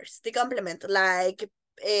 of course, the complement, like,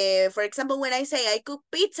 for example, when I say I cook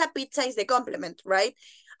pizza, pizza is the complement, right?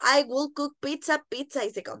 I will cook pizza, pizza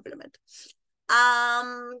is the complement.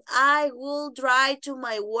 I will drive to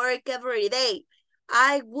my work every day.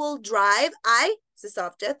 I will drive, I, the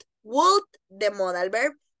subject, would, the modal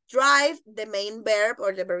verb, drive, the main verb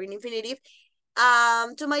or the verb in infinitive,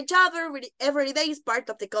 to my job every day is part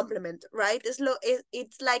of the complement, right?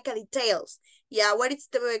 It's like a details. Yeah, what is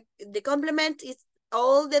the complement is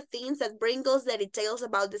all the things that bring us the details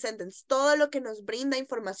about the sentence. Todo lo que nos brinda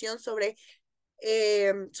información sobre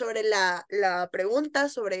la pregunta,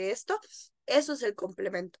 sobre esto, eso es el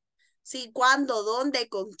complemento. Sí, cuándo, dónde,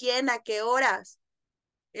 con quién, a qué horas,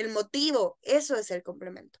 el motivo, eso es el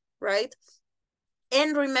complemento, right?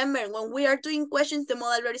 And remember, when we are doing questions, the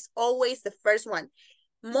modal verb is always the first one.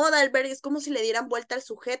 Modal verb es como si le dieran vuelta al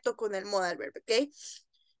sujeto con el modal verb, ¿ok?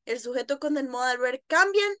 El sujeto con el modal verb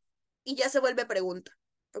cambian y ya se vuelve pregunta,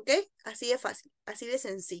 ¿ok? Así de fácil, así de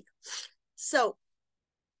sencillo. So,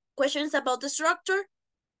 questions about the structure.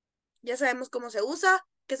 Ya sabemos cómo se usa,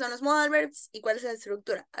 qué son los modal verbs y cuál es la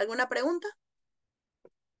estructura. ¿Alguna pregunta?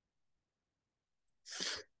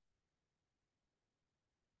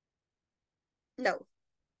 No.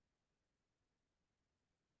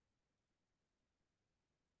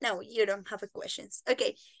 No, you don't have questions.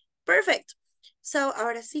 Okay, perfect. So,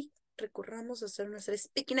 ahora sí, recurramos a hacer nuestra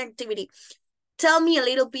speaking activity. Tell me a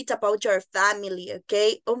little bit about your family,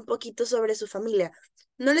 okay? Un poquito sobre su familia.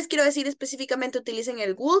 No les quiero decir específicamente utilicen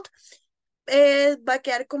el would, va a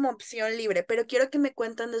quedar como opción libre, pero quiero que me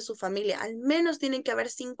cuenten de su familia. Al menos tienen que haber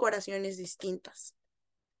 5 oraciones distintas.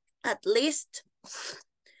 At least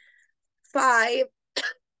 5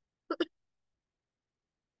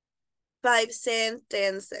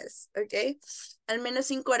 sentences, okay? Al menos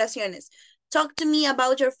 5 oraciones. Talk to me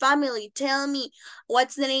about your family. Tell me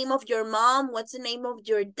what's the name of your mom, what's the name of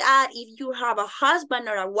your dad, if you have a husband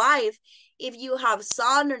or a wife, if you have a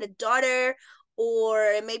son or a daughter,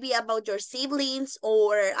 or maybe about your siblings,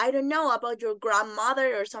 or I don't know, about your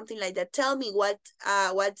grandmother or something like that. Tell me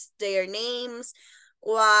what's their names,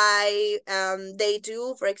 why they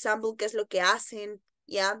do, for example, qué es lo que hacen.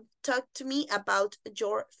 Yeah, talk to me about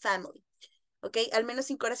your family. Okay, al menos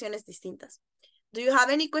 5 oraciones distintas. Do you have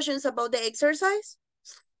any questions about the exercise?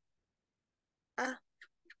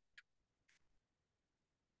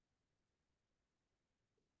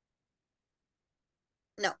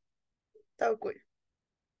 No, so cool.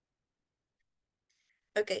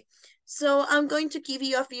 Okay, so I'm going to give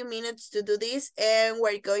you a few minutes to do this and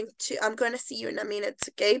I'm going to see you in a minute,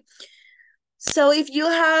 okay? So if you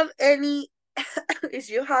have any, if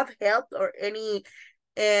you have help or any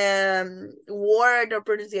word or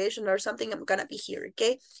pronunciation or something, I'm gonna be here,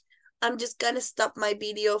 okay? I'm just gonna stop my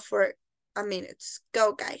video for a minute.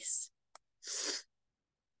 Go, guys.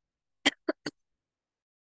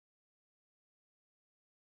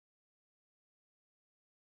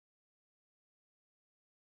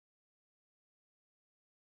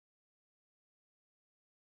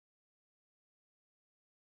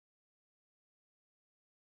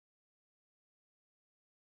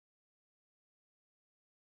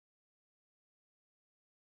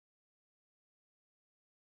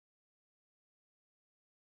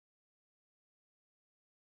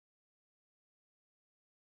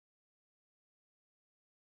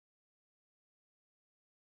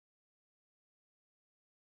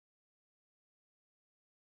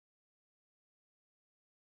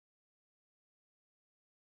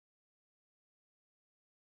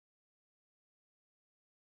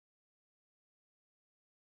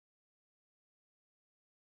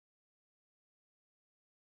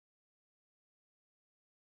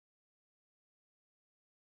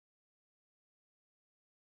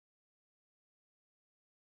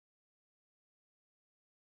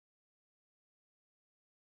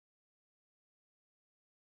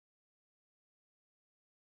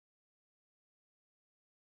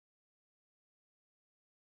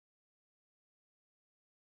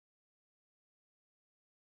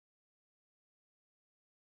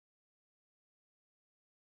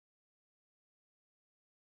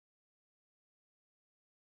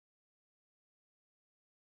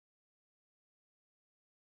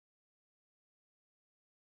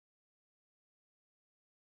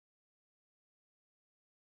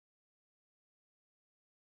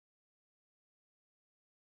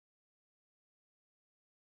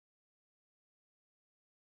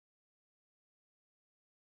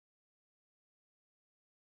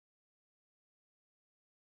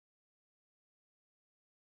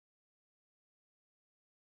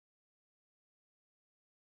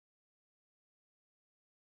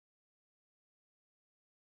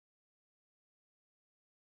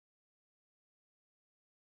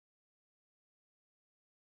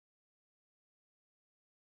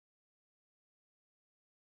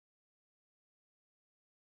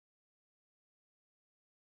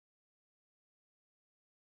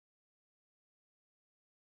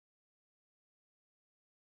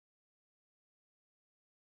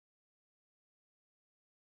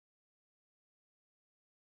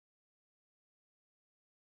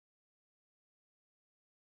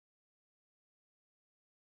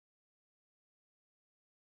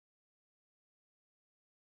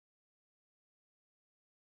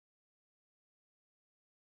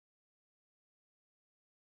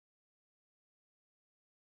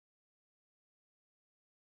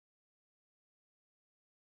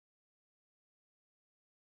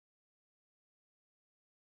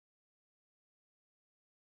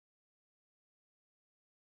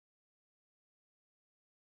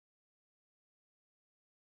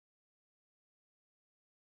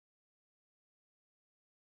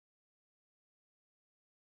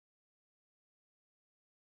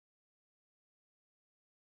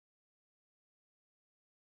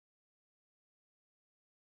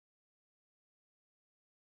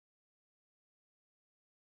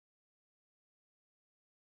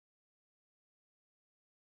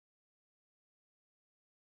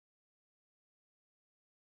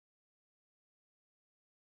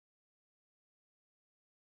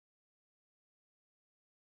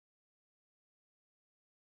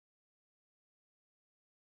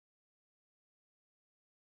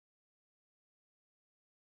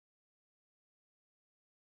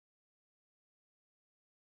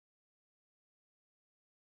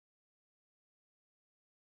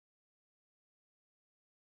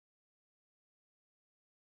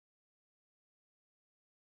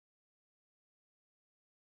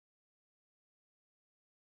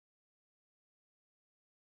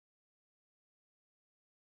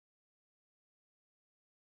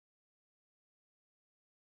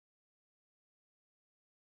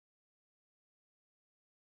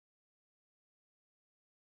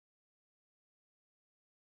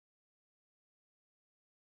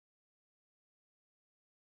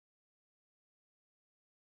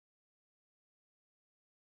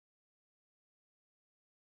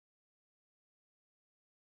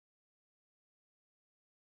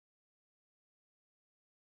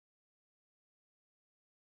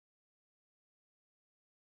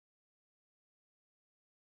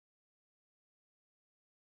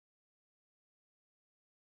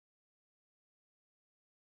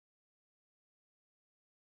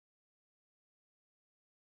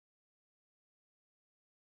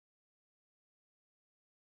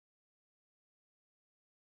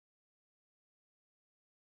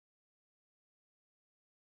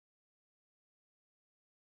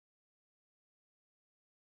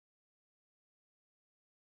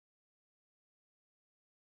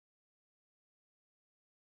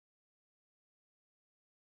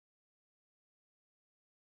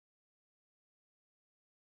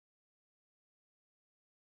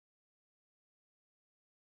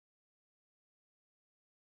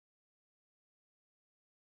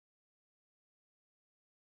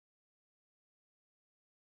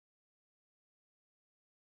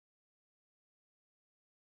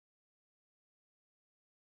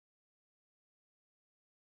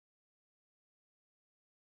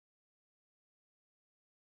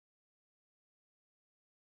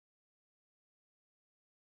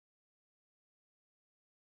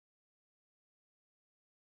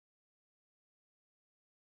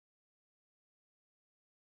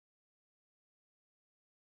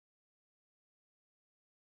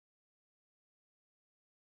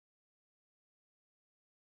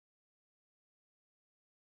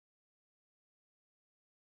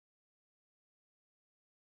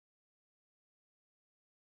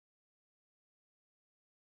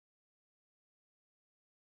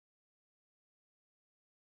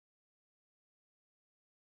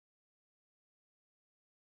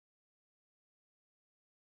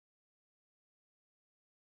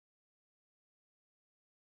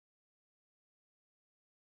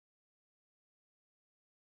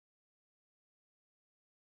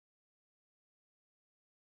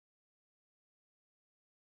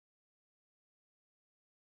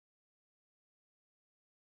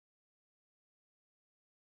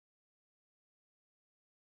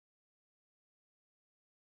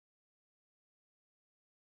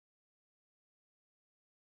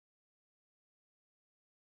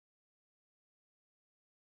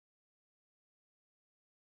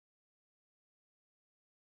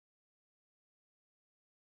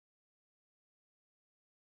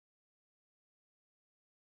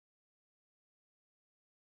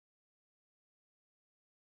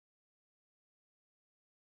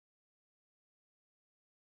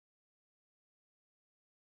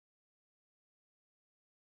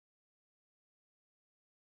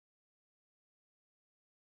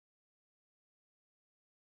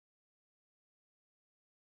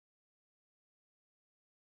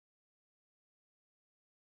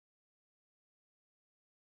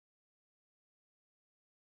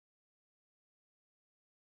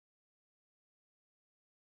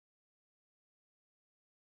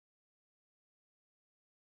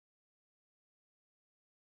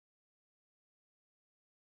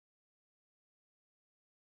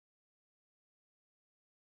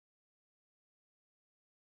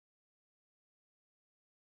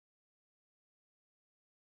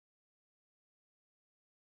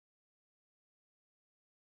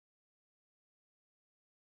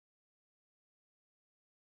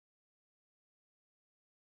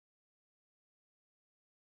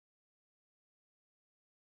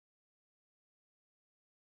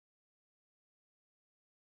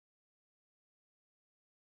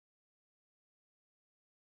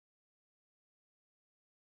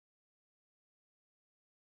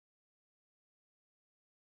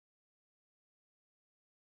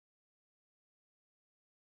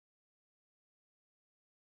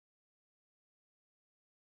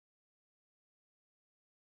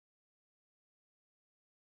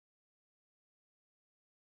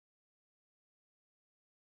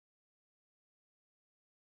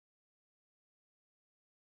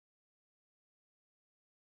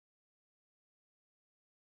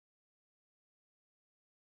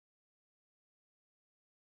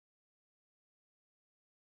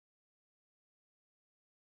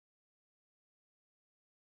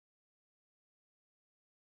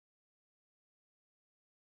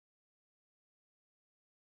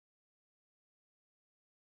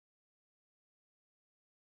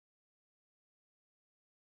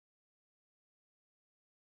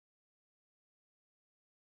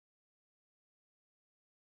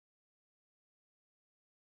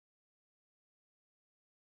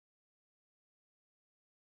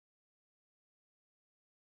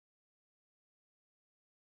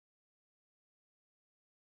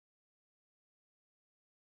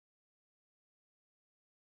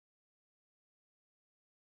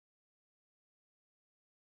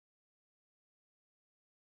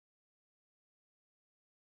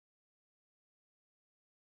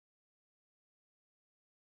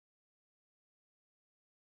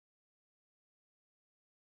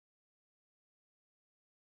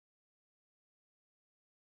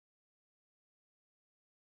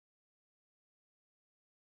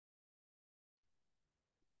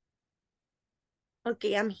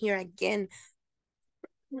 Okay, I'm here again.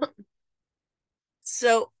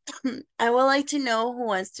 So I would like to know who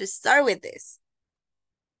wants to start with this.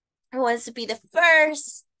 Who wants to be the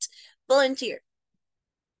first volunteer?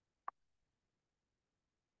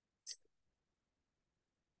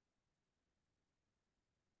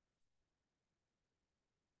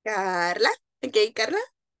 Carla. Okay, Carla.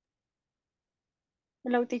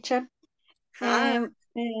 Hello, teacher. Hi.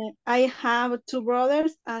 I have two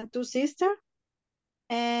brothers and two sisters,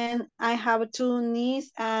 and I have two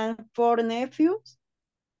nieces and four nephews.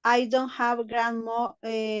 I don't have a grandmother,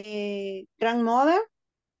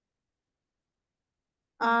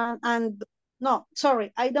 and no,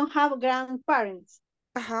 sorry, I don't have grandparents,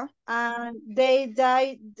 Uh-huh. and they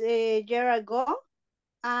died a year ago,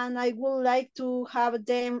 and I would like to have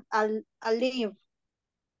them alive.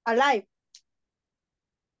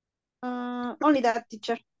 Only that,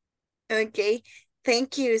 teacher. Okay.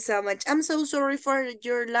 Thank you so much. I'm so sorry for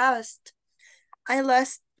your loss. I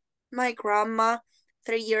lost my grandma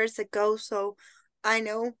 3 years ago, so I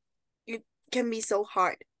know it can be so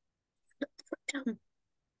hard.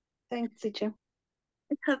 Thanks, teacher.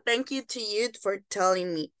 Thank you to you for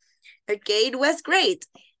telling me. Okay, it was great.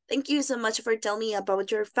 Thank you so much for telling me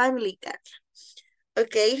about your family, Kat.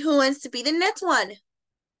 Okay, who wants to be the next one?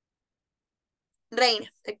 Reina.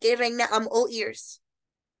 Okay, Reina, I'm all ears.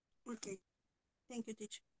 Okay, thank you,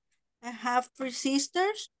 teacher. I have three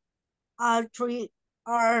sisters. All three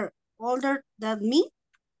are older than me.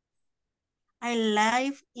 I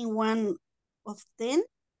live in one of them.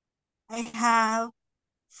 I have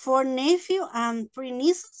four nephews and three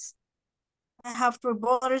nieces. I have three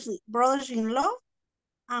brothers-in-law,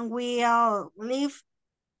 and we all live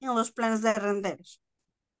in Los Planes de Renderos.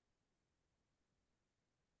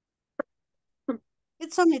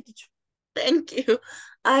 It's only, teacher. Thank you.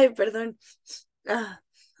 Ay, perdón.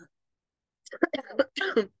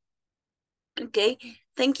 Okay,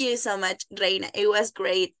 thank you so much, Reina. It was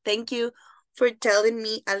great. Thank you for telling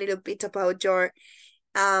me a little bit about your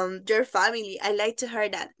family. I like to hear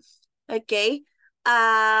that. Okay.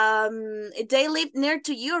 They live near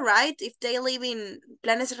to you, right? If they live in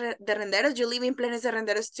de Renderos, you live in Planes de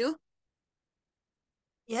Renderos too?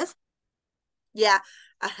 Yes. Yeah.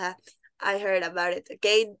 Uh-huh. I heard about it.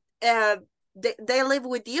 Okay. They live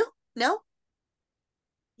with you? No?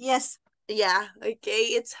 Yes. Yeah.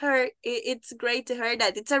 Okay. It's great to hear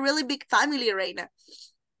that. It's a really big family right now.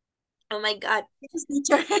 Oh my God. Yes,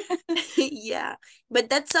 teacher. Yeah.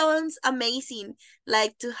 But that sounds amazing.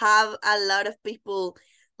 Like to have a lot of people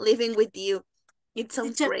living with you. It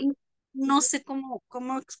sounds Teacher, great. no sé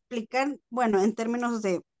cómo explicar, bueno, en términos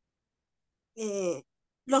de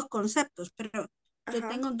los conceptos, pero yo Ajá.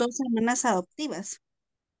 tengo dos hermanas adoptivas.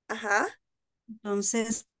 Ajá.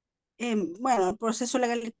 Entonces, bueno, el proceso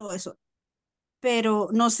legal y todo eso. Pero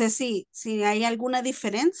no sé si hay alguna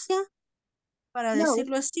diferencia, para No.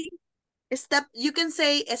 decirlo así. You can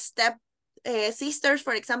say step sisters,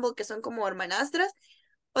 for example, que son como hermanastras.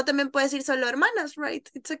 O también puedes decir solo hermanas, right?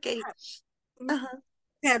 It's okay. Ajá. O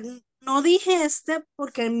sea, no dije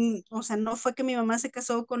porque, o sea, no fue que mi mamá se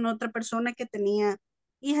casó con otra persona que tenía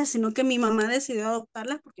hijas, sino que mi mamá decidió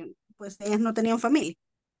adoptarlas porque pues ellas no tenían familia.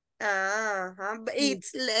 Ajá. But Mm,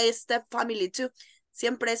 it's step family too.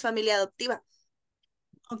 Siempre es familia adoptiva.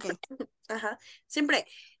 ok. Ajá. Siempre.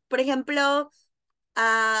 Por ejemplo,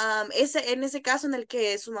 en ese caso en el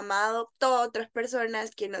que su mamá adoptó a otras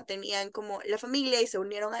personas que no tenían como la familia y se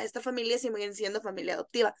unieron a esta familia, siguen siendo familia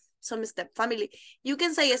adoptiva. Son step family. You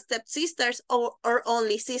can say step sisters or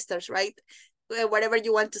only sisters, right? Whatever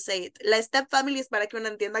you want to say it. La step family es para que uno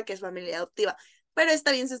entienda que es familia adoptiva. Pero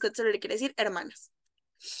está bien si usted solo le quiere decir hermanas.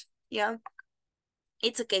 Yeah.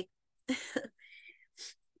 It's okay.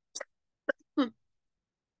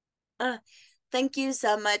 Thank you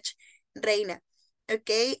so much, Reina.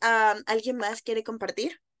 Okay, ¿alguien más quiere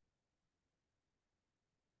compartir?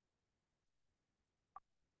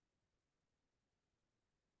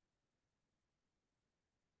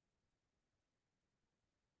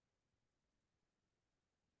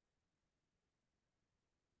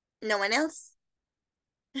 No one else?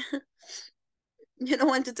 You don't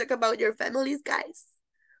want to talk about your families, guys?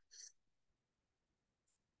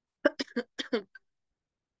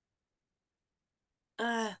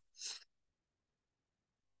 uh,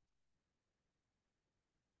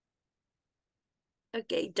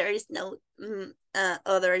 okay, there is no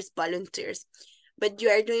others volunteers, but you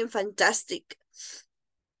are doing fantastic.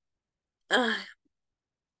 Uh,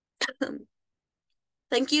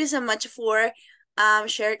 thank you so much for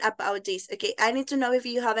sharing about this. Okay, I need to know if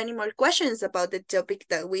you have any more questions about the topic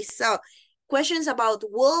that we saw. Questions about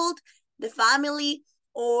world, the family,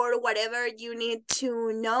 or whatever you need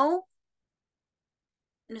to know.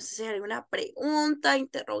 No sé si hay alguna pregunta,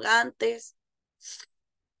 interrogantes.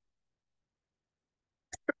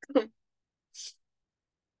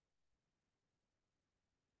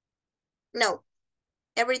 No,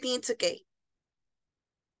 everything is okay.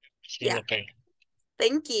 Sí, Yeah, ok.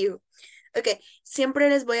 thank you. Ok, siempre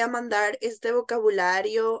les voy a mandar este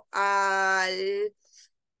vocabulario al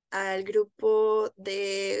grupo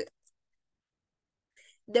de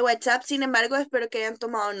WhatsApp. Sin embargo, espero que hayan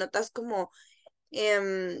tomado notas como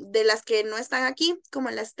de las que no están aquí, como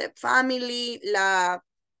la Step Family, la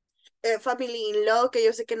Family in Law, que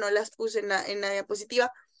yo sé que no las puse en la diapositiva,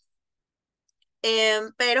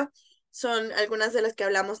 pero son algunas de las que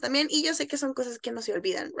hablamos también y yo sé que son cosas que no se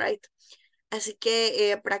olvidan, right? Así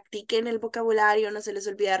que practiquen el vocabulario, no se les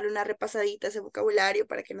olvide darle una repasadita a ese vocabulario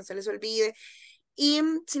para que no se les olvide. Y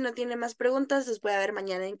si no tienen más preguntas, los voy a ver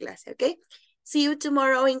mañana en clase, ¿ok? See you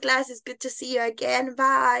tomorrow in class. It's good to see you again.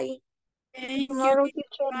 Bye. Thank you. Tomorrow,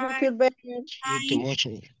 teacher. Bye. Thank you very much. You too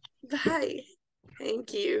much. Bye.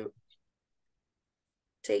 Thank you.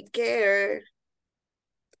 Take care.